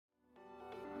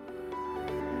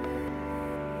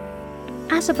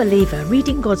As a believer,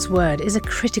 reading God's Word is a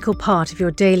critical part of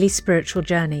your daily spiritual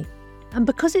journey. And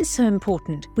because it's so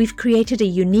important, we've created a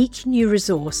unique new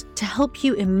resource to help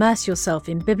you immerse yourself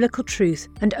in biblical truth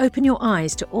and open your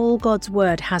eyes to all God's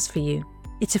Word has for you.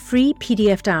 It's a free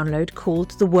PDF download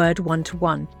called The Word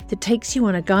 1-to-1 that takes you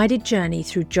on a guided journey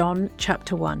through John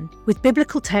chapter 1. With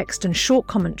biblical text and short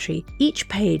commentary, each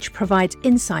page provides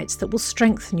insights that will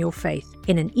strengthen your faith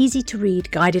in an easy-to-read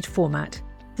guided format.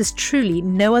 There's truly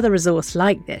no other resource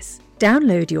like this.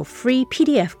 Download your free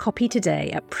PDF copy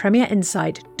today at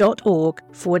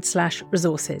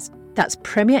premierinsight.org/resources. That's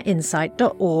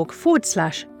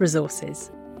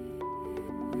premierinsight.org/resources.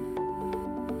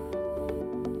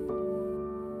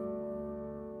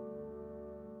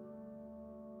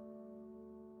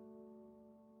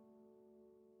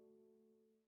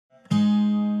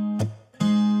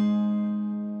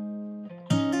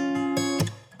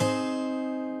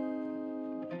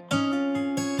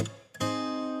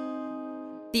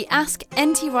 The Ask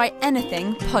NT Wright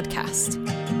Anything podcast.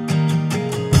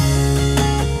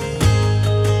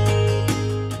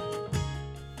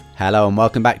 Hello and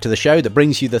welcome back to the show that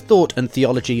brings you the thought and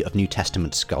theology of New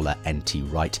Testament scholar N.T.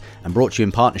 Wright, and brought to you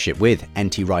in partnership with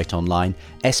N.T. Wright Online,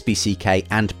 SBCK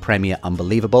and Premier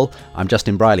Unbelievable. I'm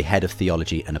Justin Briley, Head of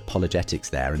Theology and Apologetics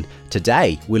there, and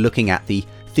today we're looking at the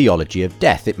theology of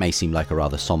death. It may seem like a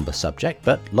rather sombre subject,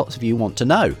 but lots of you want to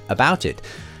know about it.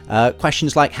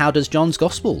 Questions like, how does John's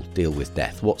Gospel deal with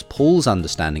death? What's Paul's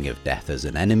understanding of death as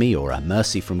an enemy or a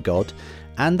mercy from God?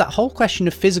 And that whole question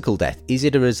of physical death, is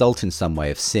it a result in some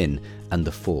way of sin and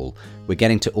the fall? We're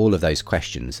getting to all of those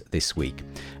questions this week.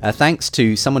 Thanks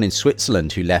to someone in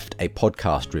Switzerland who left a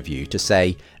podcast review to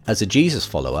say, as a Jesus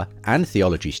follower and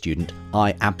theology student,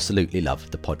 I absolutely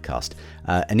love the podcast.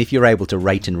 And if you're able to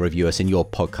rate and review us in your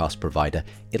podcast provider,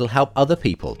 it'll help other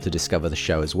people to discover the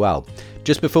show as well.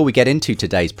 Just before we get into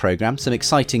today's programme, some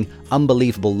exciting,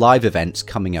 unbelievable live events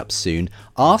coming up soon.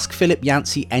 Ask Philip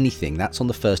Yancey Anything, that's on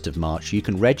the 1st of March. You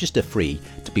can register free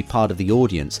to be part of the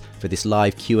audience for this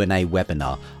live Q&A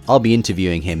webinar. I'll be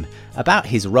interviewing him about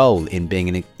his role in being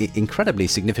an incredibly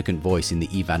significant voice in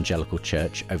the evangelical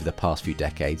church over the past few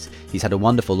decades. He's had a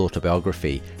wonderful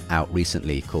autobiography out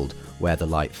recently called Where the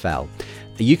Light Fell.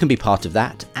 You can be part of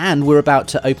that, and we're about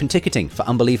to open ticketing for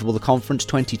Unbelievable the Conference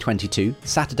 2022,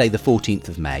 Saturday the 14th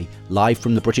of May, live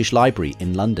from the British Library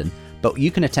in London. But you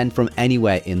can attend from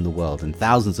anywhere in the world, and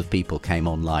thousands of people came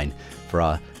online for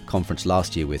our conference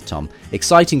last year with Tom.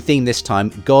 Exciting theme this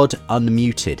time, God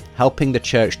Unmuted, helping the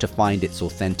church to find its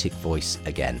authentic voice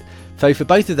again. So for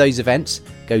both of those events,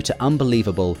 go to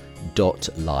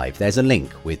unbelievable.live. There's a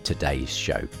link with today's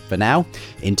show. For now,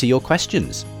 into your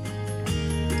questions.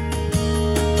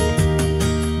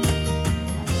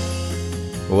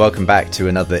 Well, welcome back to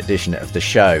another edition of the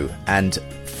show. And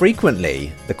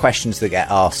frequently, the questions that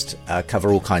get asked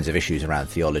cover all kinds of issues around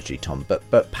theology, Tom,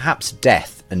 but perhaps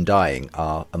death and dying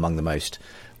are among the most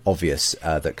obvious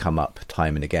that come up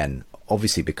time and again,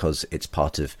 obviously because it's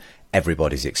part of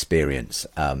everybody's experience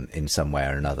in some way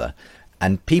or another.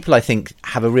 And people, I think,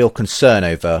 have a real concern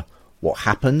over what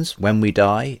happens when we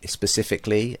die,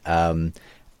 specifically, and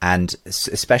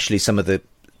especially some of the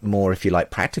more, if you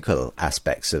like, practical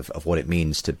aspects of what it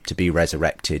means to be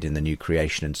resurrected in the new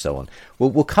creation and so on.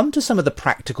 We'll come to some of the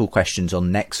practical questions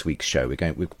on next week's show.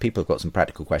 People have got some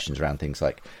practical questions around things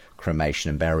like cremation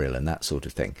and burial and that sort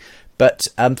of thing. But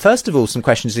first of all, some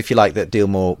questions, if you like, that deal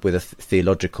more with a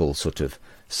theological sort of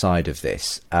side of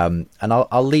this. And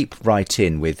I'll leap right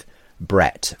in with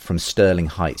Brett from Sterling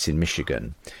Heights in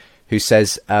Michigan, who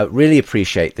says, really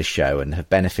appreciate the show and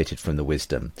have benefited from the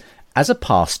wisdom. As a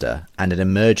pastor and an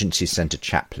emergency centre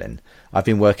chaplain, I've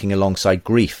been working alongside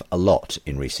grief a lot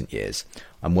in recent years.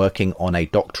 I'm working on a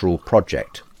doctoral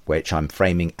project, which I'm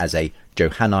framing as a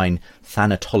Johannine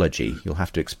thanatology. You'll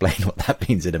have to explain what that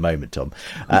means in a moment, Tom.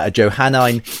 A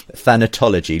Johannine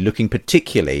thanatology, looking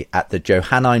particularly at the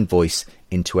Johannine voice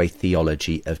into a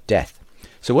theology of death.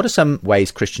 So what are some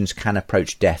ways Christians can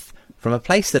approach death from a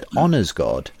place that honours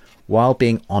God while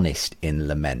being honest in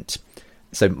lament?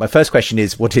 So my first question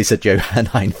is, what is a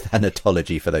Johannine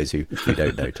thanatology for those who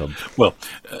don't know, Tom? Well,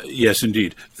 yes,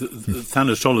 indeed.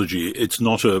 Thanatology, it's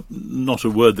not a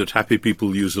word that happy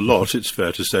people use a lot, it's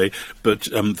fair to say, but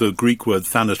the Greek word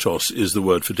thanatos is the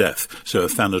word for death. So a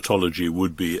thanatology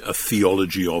would be a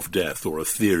theology of death or a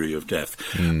theory of death.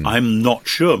 I'm not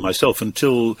sure myself,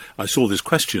 until I saw this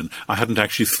question, I hadn't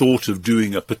actually thought of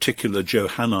doing a particular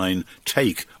Johannine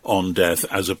take on death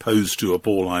as opposed to a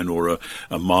Pauline or a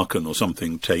Markan or something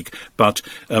take, but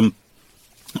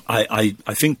I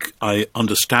think I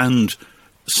understand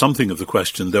something of the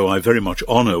question, though I very much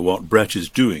honour what Brett is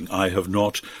doing. I have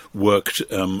not worked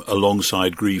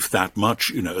alongside grief that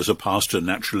much. As a pastor,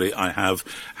 naturally, I have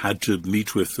had to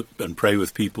meet with and pray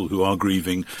with people who are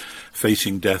grieving,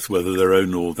 facing death, whether their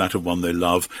own or that of one they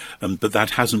love. But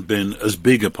that hasn't been as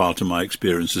big a part of my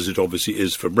experience as it obviously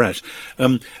is for Brett.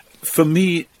 For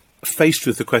me, faced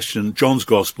with the question, John's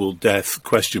Gospel, death, ?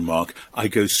 I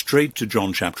go straight to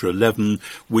John chapter 11,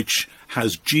 which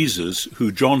has Jesus,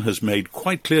 who John has made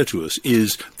quite clear to us,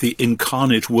 is the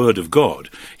incarnate Word of God.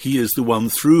 He is the one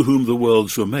through whom the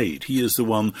worlds were made. He is the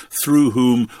one through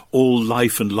whom all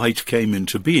life and light came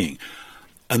into being.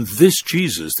 And this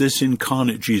Jesus, this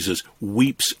incarnate Jesus,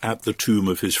 weeps at the tomb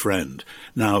of his friend.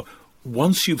 Now,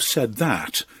 once you've said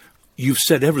that, you've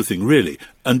said everything, really.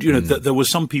 And, there were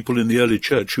some people in the early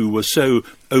church who were so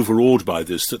overawed by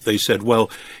this that they said,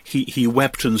 well, he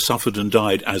wept and suffered and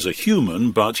died as a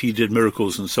human, but he did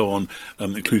miracles and so on,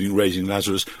 including raising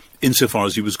Lazarus, insofar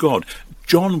as he was God.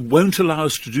 John won't allow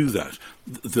us to do that.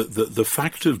 The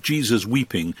fact of Jesus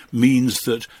weeping means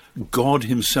that God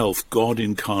himself, God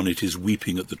incarnate, is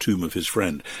weeping at the tomb of his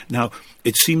friend. Now,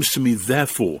 it seems to me,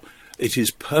 therefore, it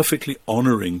is perfectly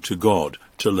honouring to God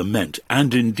to lament,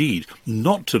 and indeed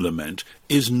not to lament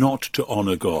is not to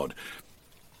honour God.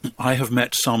 I have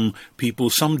met some people,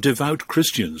 some devout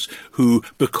Christians, who,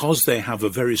 because they have a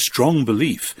very strong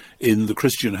belief in the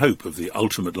Christian hope of the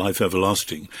ultimate life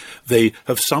everlasting, they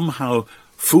have somehow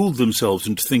fooled themselves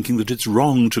into thinking that it's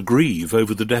wrong to grieve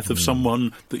over the death of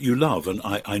someone that you love. And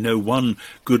I know one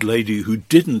good lady who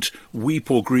didn't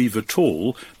weep or grieve at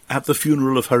all at the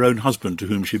funeral of her own husband, to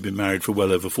whom she'd been married for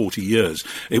well over 40 years.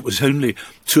 It was only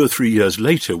 2 or 3 years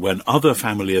later, when other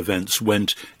family events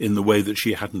went in the way that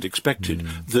she hadn't expected,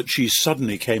 that she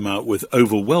suddenly came out with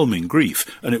overwhelming grief.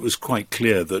 And it was quite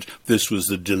clear that this was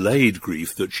the delayed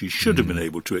grief that she should have been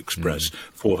able to express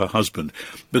for her husband.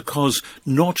 Because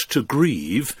not to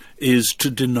grieve is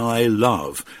to deny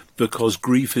love, because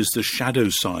grief is the shadow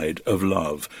side of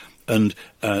love. And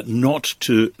not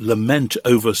to lament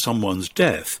over someone's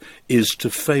death is to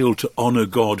fail to honour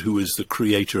God, who is the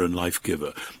creator and life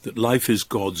giver, that life is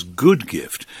God's good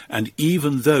gift. And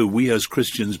even though we as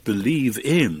Christians believe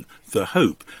in the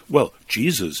hope, well,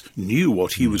 Jesus knew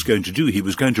what he was going to do. He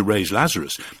was going to raise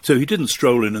Lazarus. So he didn't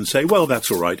stroll in and say, well,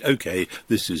 that's all right. Okay,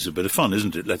 this is a bit of fun,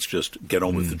 isn't it? Let's just get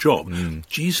on with the job.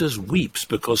 Jesus weeps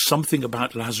because something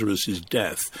about Lazarus's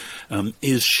death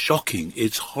is shocking.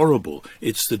 It's horrible.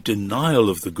 It's the denial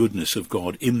of the goodness of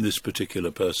God in this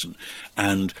particular person.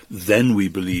 And then we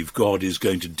believe God is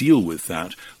going to deal with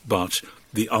that, but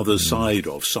the other side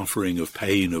of suffering, of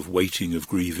pain, of waiting, of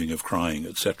grieving, of crying,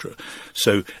 etc.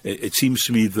 So it seems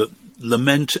to me that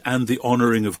lament and the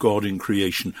honouring of God in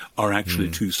creation are actually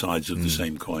two sides of the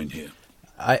same coin here.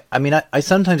 I mean, I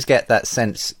sometimes get that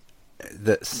sense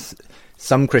that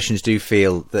some Christians do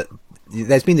feel that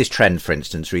there's been this trend, for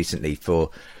instance, recently for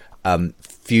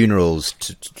funerals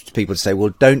to people to say,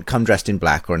 well, don't come dressed in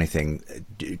black or anything,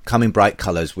 come in bright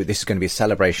colours, this is going to be a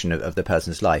celebration of the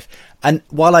person's life. And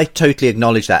while I totally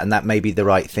acknowledge that, and that may be the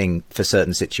right thing for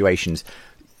certain situations,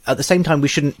 at the same time we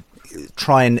shouldn't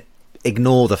try and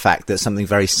ignore the fact that something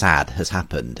very sad has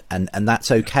happened, and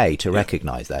that's okay to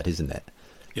recognise that, isn't it?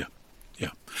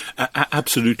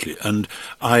 Absolutely. And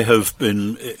I have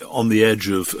been on the edge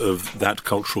of that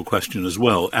cultural question as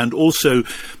well. And also,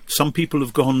 some people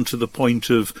have gone to the point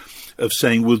of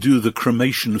saying we'll do the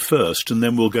cremation first and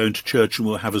then we'll go into church and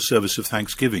we'll have a service of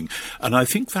thanksgiving. And I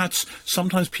think that's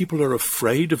sometimes people are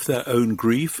afraid of their own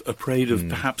grief, afraid of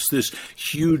perhaps this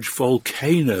huge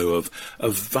volcano of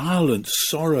violent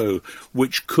sorrow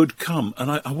which could come.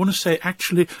 And I want to say,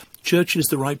 actually, church is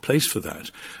the right place for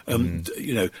that.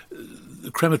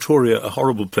 Crematoria are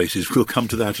horrible places. We'll come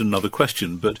to that in another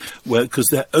question, but because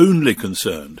they're only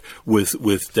concerned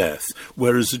with death,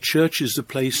 whereas the church is the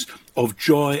place of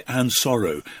joy and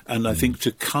sorrow. And I think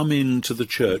to come into the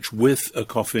church with a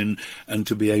coffin and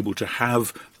to be able to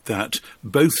have that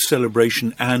both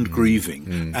celebration and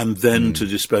grieving, and then to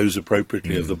dispose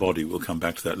appropriately of the body, we'll come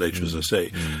back to that later, as I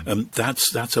say,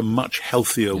 that's a much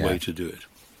healthier way to do it.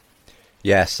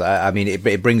 Yes, I mean,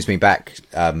 it brings me back,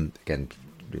 again,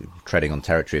 treading on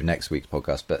territory of next week's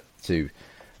podcast, but to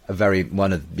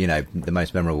one of the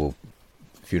most memorable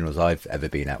funerals I've ever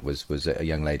been at was a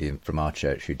young lady from our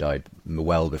church who died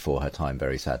well before her time,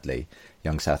 very sadly,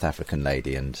 young South African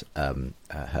lady, and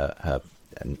her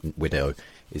widow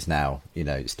is now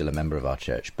still a member of our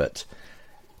church. But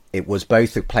it was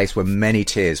both a place where many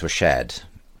tears were shed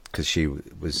because she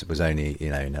was only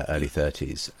in her early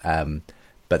 30s,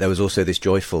 but there was also this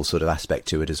joyful sort of aspect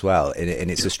to it as well.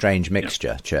 And it's a strange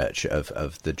mixture, church,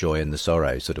 of the joy and the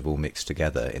sorrow sort of all mixed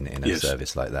together in a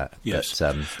service like that. Yes,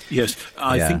 but, yes.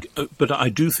 I think, but I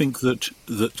do think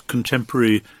that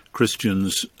contemporary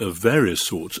Christians of various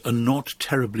sorts are not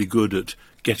terribly good at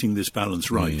getting this balance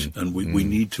right, and we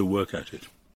need to work at it.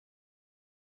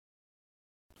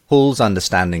 Paul's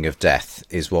understanding of death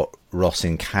is what Ross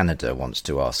in Canada wants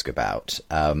to ask about.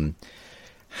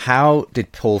 How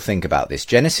did Paul think about this?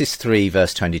 Genesis 3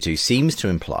 verse 22 seems to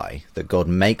imply that God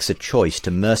makes a choice to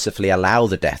mercifully allow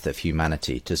the death of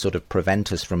humanity to sort of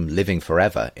prevent us from living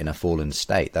forever in a fallen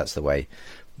state. That's the way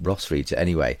Ross reads it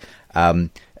anyway.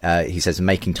 He says,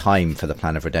 making time for the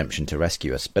plan of redemption to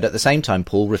rescue us. But at the same time,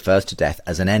 Paul refers to death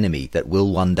as an enemy that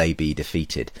will one day be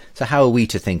defeated. So how are we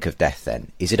to think of death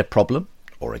then? Is it a problem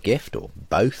or a gift or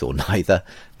both or neither?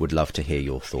 Would love to hear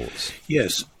your thoughts.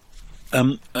 Yes.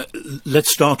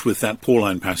 Let's start with that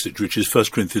Pauline passage, which is 1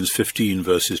 Corinthians 15,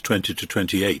 verses 20 to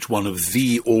 28, one of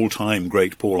the all-time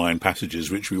great Pauline passages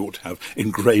which we ought to have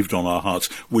engraved on our hearts,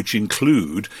 which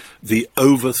include the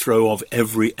overthrow of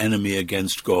every enemy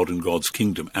against God and God's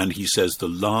kingdom. And he says the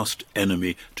last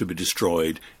enemy to be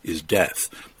destroyed is death.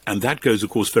 And that goes,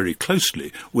 of course, very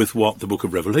closely with what the book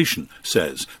of Revelation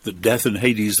says, that death and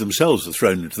Hades themselves are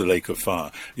thrown into the lake of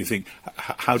fire. You think,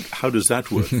 how does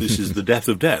that work? This is the death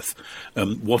of death.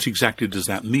 What exactly does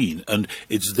that mean? And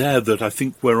it's there that I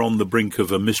think we're on the brink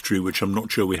of a mystery which I'm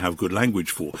not sure we have good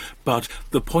language for. But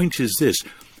the point is this.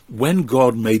 When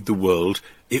God made the world,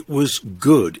 it was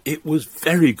good. It was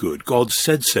very good. God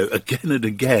said so again and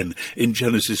again in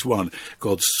Genesis 1.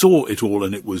 God saw it all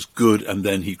and it was good, and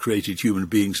then he created human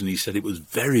beings and he said it was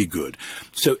very good.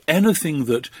 So anything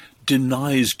that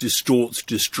denies, distorts,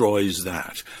 destroys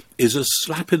that is a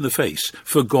slap in the face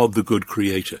for God, the good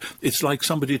creator. It's like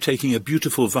somebody taking a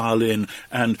beautiful violin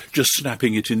and just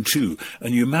snapping it in two.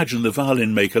 And you imagine the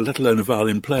violin maker, let alone a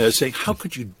violin player, saying, how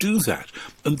could you do that?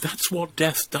 And that's what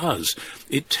death does.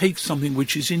 It takes something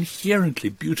which is inherently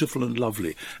beautiful and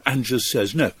lovely and just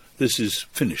says, no, this is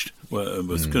finished. We're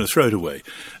going to throw it away.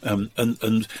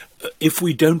 And if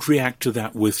we don't react to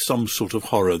that with some sort of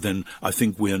horror, then I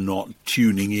think we're not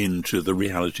tuning in to the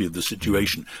reality of the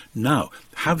situation. Now,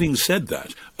 having said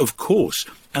that, of course,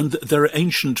 and there are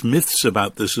ancient myths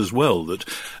about this as well, that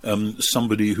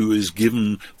somebody who is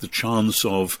given the chance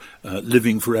of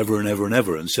living forever and ever and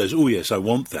ever and says, oh yes, I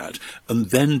want that, and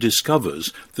then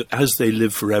discovers that as they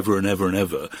live forever and ever and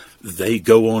ever, they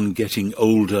go on getting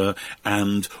older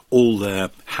and all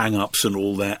their hang-ups and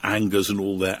all their angers and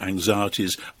all their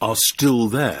anxieties are still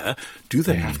there. Do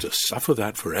they have to suffer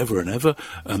that forever and ever?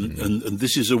 And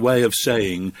this is a way of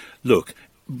saying, look,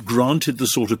 granted the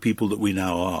sort of people that we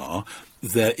now are,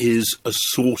 there is a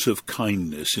sort of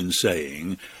kindness in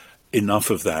saying, enough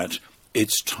of that,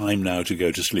 it's time now to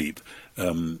go to sleep.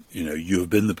 You have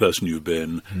been the person you've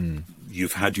been.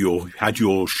 You've had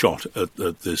your shot at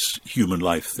this human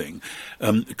life thing,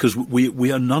 because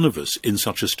we are none of us in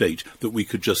such a state that we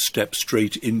could just step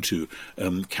straight into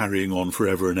carrying on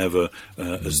forever and ever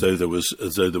as though there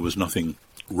was nothing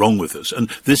wrong with us. And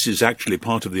this is actually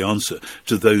part of the answer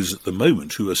to those at the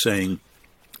moment who are saying,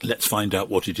 let's find out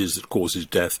what it is that causes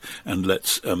death, and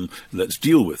let's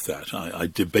deal with that. I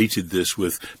debated this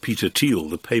with Peter Thiel,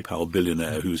 the PayPal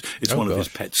billionaire, it's one of his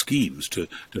pet schemes to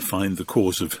find the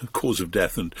cause of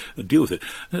death and deal with it.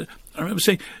 I remember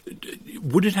saying,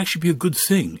 would it actually be a good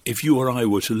thing if you or I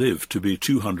were to live to be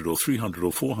 200 or 300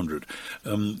 or 400?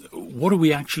 What are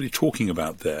we actually talking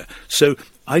about there? So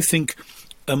I think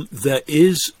there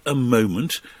is a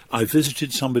moment. I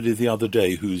visited somebody the other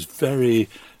day who's very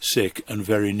sick and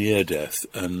very near death,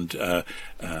 and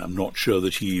I'm not sure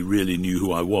that he really knew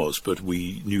who I was, but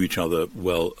we knew each other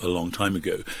well a long time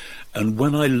ago. And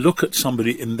when I look at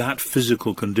somebody in that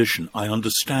physical condition, I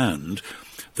understand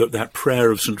that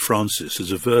prayer of St. Francis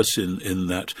is a verse in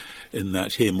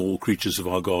that hymn, All Creatures of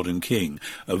Our God and King,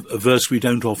 a verse we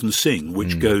don't often sing,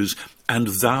 which goes, and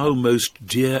thou most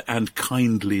dear and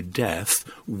kindly death,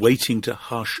 waiting to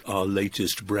hush our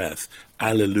latest breath.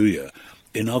 Alleluia.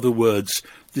 In other words,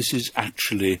 this is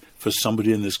actually, for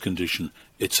somebody in this condition,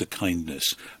 it's a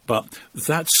kindness. But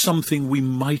that's something we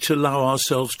might allow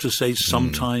ourselves to say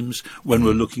sometimes when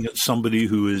we're looking at somebody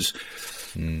who is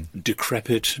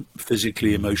decrepit,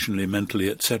 physically, emotionally, mentally,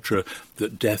 etc.,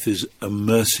 that death is a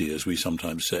mercy, as we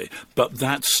sometimes say. But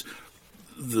that's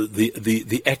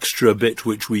the extra bit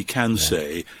which we can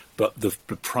say, But the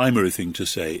primary thing to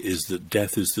say is that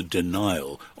death is the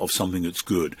denial of something that's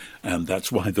good. And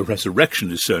that's why the resurrection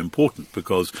is so important,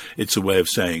 because it's a way of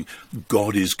saying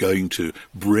God is going to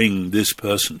bring this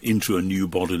person into a new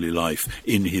bodily life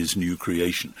in his new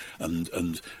creation.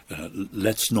 And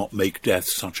let's not make death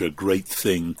such a great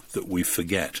thing that we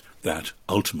forget that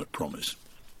ultimate promise.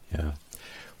 Yeah.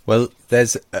 Well,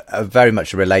 there's a very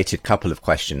much a related couple of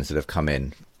questions that have come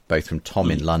in, both from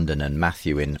Tom in London and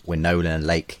Matthew in Winona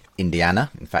Lake, Indiana.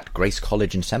 In fact, Grace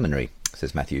College and Seminary,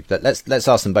 says Matthew. But let's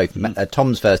ask them both.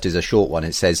 Tom's first is a short one.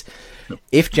 It says,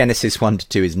 if Genesis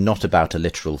 1-2 is not about a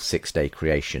literal 6-day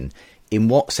creation, in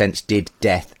what sense did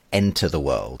death enter the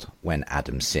world when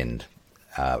Adam sinned,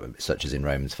 such as in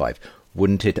Romans 5?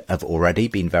 Wouldn't it have already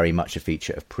been very much a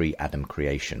feature of pre-Adam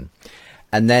creation?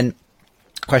 And then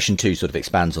question 2 sort of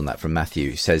expands on that from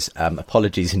Matthew. He says,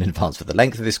 apologies in advance for the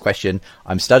length of this question.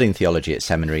 I'm studying theology at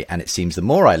seminary, and it seems the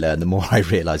more I learn, the more I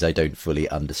realise I don't fully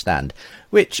understand,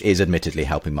 which is admittedly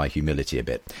helping my humility a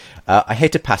bit. I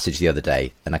hit a passage the other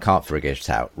day, and I can't figure it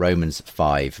out. Romans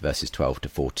 5, verses 12 to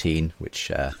 14,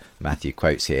 which Matthew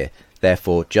quotes here.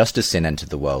 Therefore, just as sin entered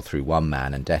the world through one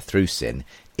man, and death through sin,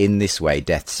 in this way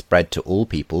death spread to all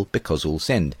people because all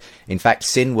sinned. In fact,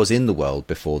 sin was in the world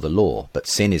before the law, but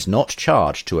sin is not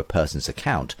charged to a person's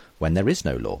account when there is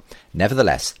no law.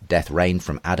 Nevertheless, death reigned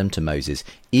from Adam to Moses,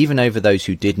 even over those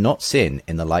who did not sin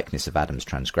in the likeness of Adam's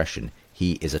transgression.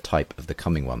 He is a type of the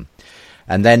coming one.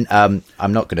 And then I'm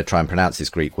not going to try and pronounce this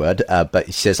Greek word, but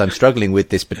he says, I'm struggling with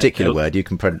this particular word. You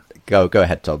can go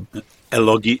ahead, Tom.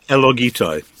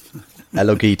 Elogitai.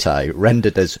 Elogitai,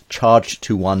 rendered as charged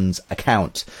to one's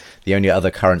account. The only other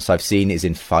occurrence I've seen is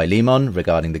in Philemon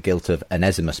regarding the guilt of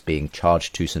Onesimus being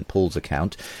charged to St. Paul's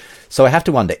account. So I have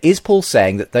to wonder, is Paul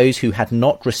saying that those who had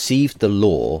not received the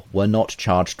law were not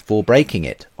charged for breaking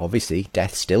it? Obviously,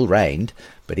 death still reigned,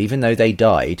 but even though they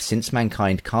died, since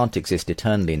mankind can't exist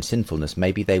eternally in sinfulness,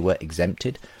 maybe they were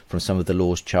exempted from some of the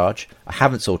law's charge. I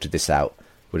haven't sorted this out.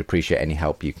 Would appreciate any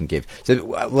help you can give. So,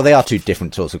 well, they are two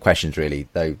different sorts of questions, really,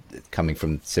 though coming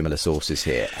from similar sources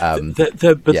here.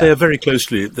 They're very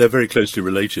closely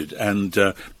related,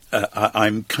 and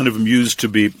I'm kind of amused to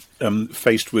be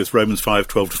faced with Romans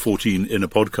 5:12 to 14 in a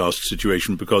podcast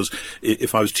situation, because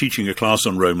if I was teaching a class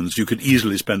on Romans, you could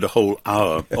easily spend a whole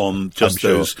hour on just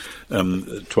those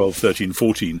 12, 13,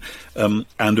 14.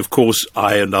 And of course,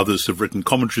 I and others have written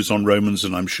commentaries on Romans,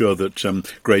 and I'm sure that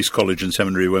Grace College and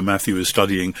Seminary, where Matthew is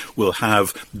studying, will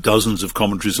have dozens of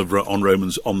commentaries on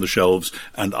Romans on the shelves,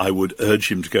 and I would urge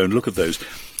him to go and look at those.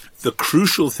 The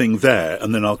crucial thing there,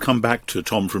 and then I'll come back to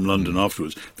Tom from London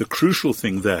afterwards, the crucial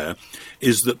thing there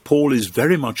is that Paul is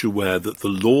very much aware that the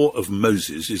law of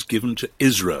Moses is given to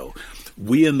Israel.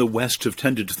 We in the West have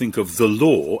tended to think of the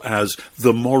law as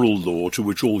the moral law to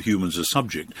which all humans are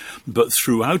subject. But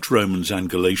throughout Romans and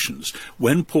Galatians,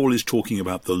 when Paul is talking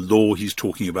about the law, he's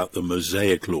talking about the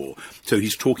Mosaic law. So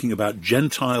he's talking about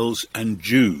Gentiles and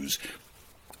Jews.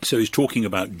 So he's talking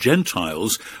about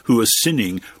Gentiles who are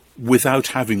sinning without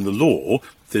having the law.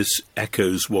 This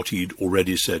echoes what he'd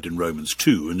already said in Romans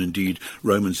 2, and indeed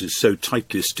Romans is so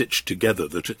tightly stitched together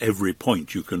that at every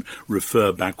point you can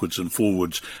refer backwards and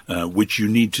forwards, which you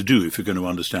need to do if you're going to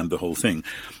understand the whole thing.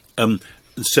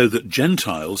 So that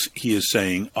Gentiles, he is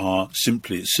saying, are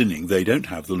simply sinning. They don't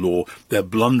have the law. They're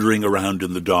blundering around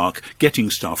in the dark, getting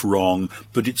stuff wrong,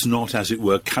 but it's not, as it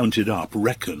were, counted up,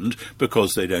 reckoned,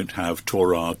 because they don't have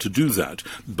Torah to do that.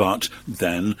 But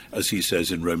then, as he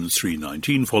says in Romans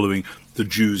 3:19 following, the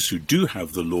Jews who do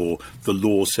have the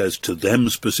law says to them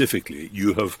specifically,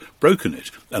 you have broken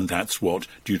it. And that's what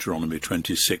Deuteronomy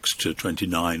 26 to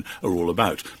 29 are all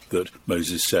about, that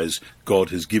Moses says, God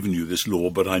has given you this law,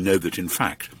 but I know that in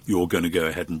fact you're going to go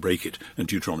ahead and break it. And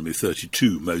Deuteronomy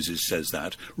 32, Moses says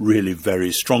that really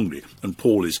very strongly. And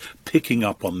Paul is picking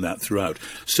up on that throughout.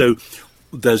 So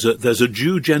there's a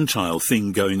Jew-Gentile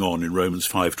thing going on in Romans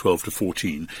 5:12 to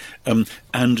 14.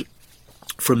 And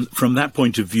from that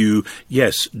point of view,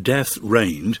 yes, death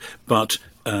reigned, but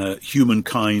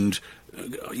humankind,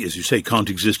 as you say, can't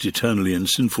exist eternally in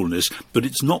sinfulness, but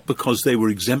it's not because they were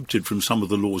exempted from some of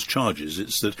the law's charges.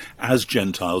 It's that as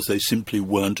Gentiles, they simply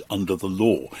weren't under the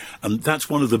law. And that's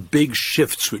one of the big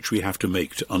shifts which we have to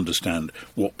make to understand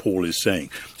what Paul is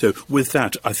saying. So with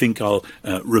that, I think I'll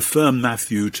refer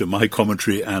Matthew to my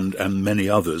commentary and many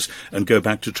others, and go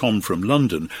back to Tom from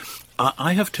London.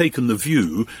 I have taken the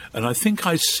view, and I think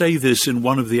I say this in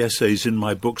one of the essays in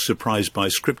my book, Surprised by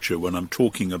Scripture, when I'm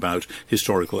talking about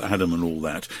historical Adam and all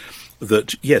that,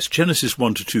 that, yes, Genesis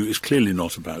 1 to 2 is clearly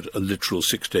not about a literal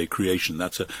 6-day creation.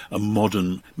 That's a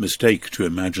modern mistake to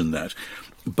imagine that.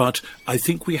 But I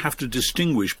think we have to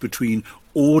distinguish between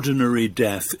ordinary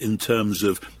death in terms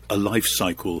of a life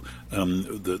cycle.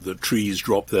 The trees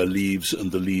drop their leaves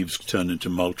and the leaves turn into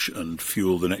mulch and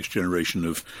fuel the next generation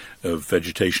of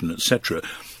vegetation, etc.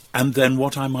 And then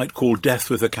what I might call death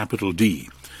with a capital D.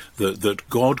 That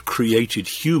God created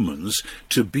humans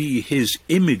to be his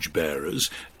image bearers,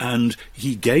 and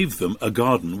he gave them a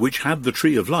garden which had the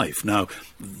tree of life. Now,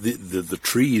 the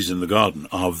trees in the garden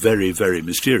are very, very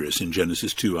mysterious in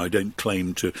Genesis 2. I don't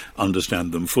claim to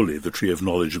understand them fully, the tree of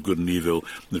knowledge of good and evil,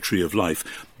 the tree of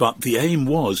life. But the aim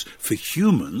was for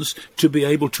humans to be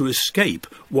able to escape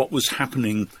what was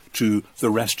happening to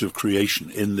the rest of creation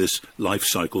in this life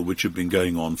cycle which had been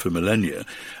going on for millennia.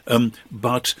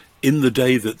 But in the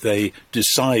day that they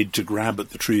decide to grab at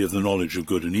the tree of the knowledge of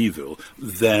good and evil,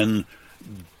 then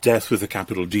death with a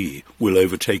capital D will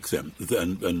overtake them.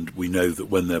 And we know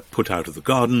that when they're put out of the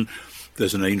garden,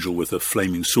 there's an angel with a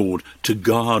flaming sword to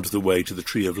guard the way to the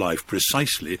tree of life,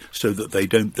 precisely so that they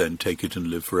don't then take it and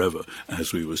live forever,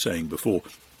 as we were saying before.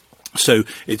 So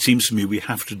it seems to me we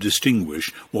have to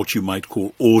distinguish what you might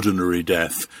call ordinary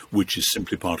death, which is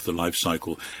simply part of the life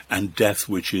cycle, and death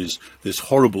which is this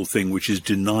horrible thing which is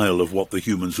denial of what the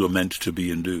humans were meant to be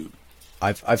and do.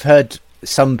 I've heard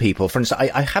some people, for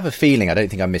instance, I have a feeling, I don't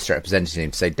think I'm misrepresenting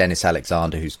him, to say Dennis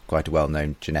Alexander, who's quite a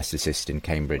well-known geneticist in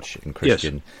Cambridge and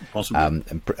Christian, yes, possibly.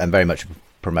 And very much a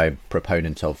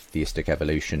proponent of theistic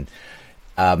evolution.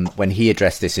 When he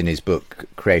addressed this in his book,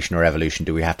 Creation or Evolution,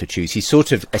 Do We Have to Choose? He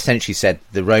sort of essentially said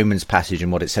the Romans passage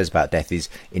and what it says about death is,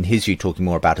 in his view, talking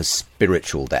more about a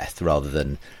spiritual death rather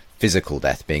than physical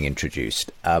death being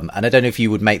introduced. And I don't know if you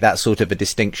would make that sort of a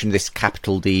distinction, this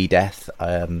capital D death.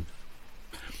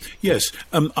 Yes,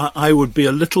 I would be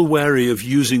a little wary of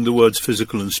using the words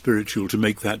physical and spiritual to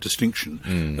make that distinction.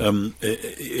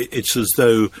 It's as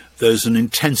though there's an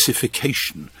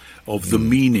intensification of the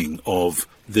meaning of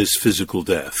this physical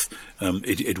death.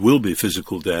 It will be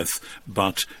physical death,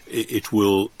 but it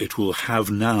will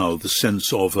have now the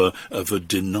sense of a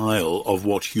denial of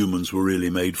what humans were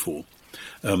really made for.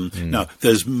 Now,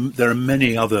 there are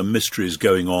many other mysteries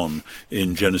going on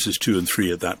in Genesis 2 and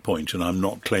 3 at that point, and I'm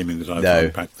not claiming that I've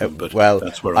unpacked them, but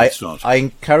that's where I start. I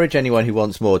encourage anyone who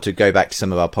wants more to go back to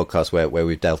some of our podcasts where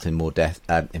we've dealt in more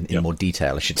more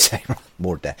detail, I should say,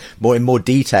 in more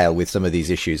detail with some of these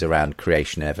issues around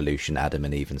creation, evolution, Adam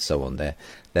and Eve, and so on.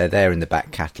 They're there in the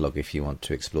back catalogue if you want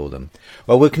to explore them.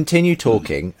 Well, we'll continue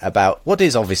talking about what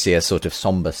is obviously a sort of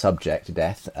sombre subject,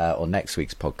 death, on next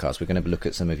week's podcast. We're going to look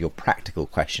at some of your practical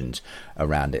questions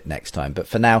around it next time. But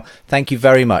for now, thank you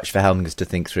very much for helping us to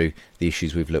think through the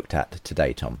issues we've looked at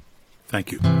today, Tom.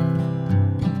 Thank you.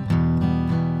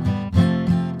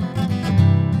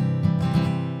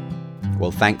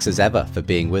 Well, thanks as ever for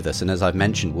being with us. And as I've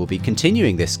mentioned, we'll be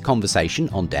continuing this conversation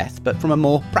on death, but from a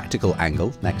more practical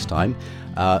angle next time.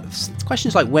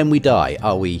 Questions like when we die,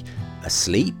 are we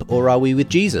asleep or are we with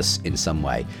Jesus in some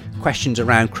way? Questions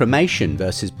around cremation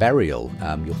versus burial.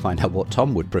 You'll find out what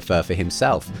Tom would prefer for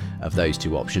himself of those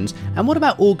two options. And what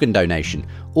about organ donation?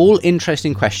 All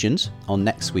interesting questions on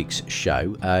next week's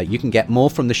show. You can get more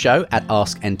from the show at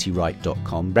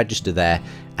askntwright.com. Register there,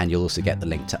 and you'll also get the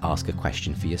link to ask a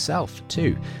question for yourself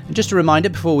too. And just a reminder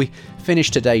before we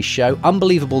finish today's show,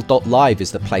 unbelievable.live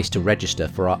is the place to register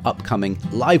for our upcoming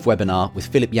live webinar with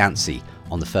Philip Yancey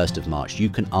on the 1st of March. You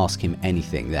can ask him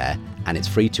anything there, and it's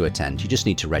free to attend. You just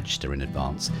need to register in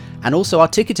advance. And also our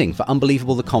ticketing for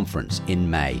Unbelievable the Conference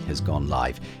in May has gone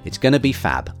live. It's going to be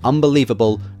fab.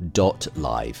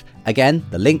 Unbelievable.live. Again,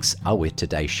 the links are with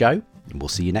today's show, and we'll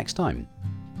see you next time.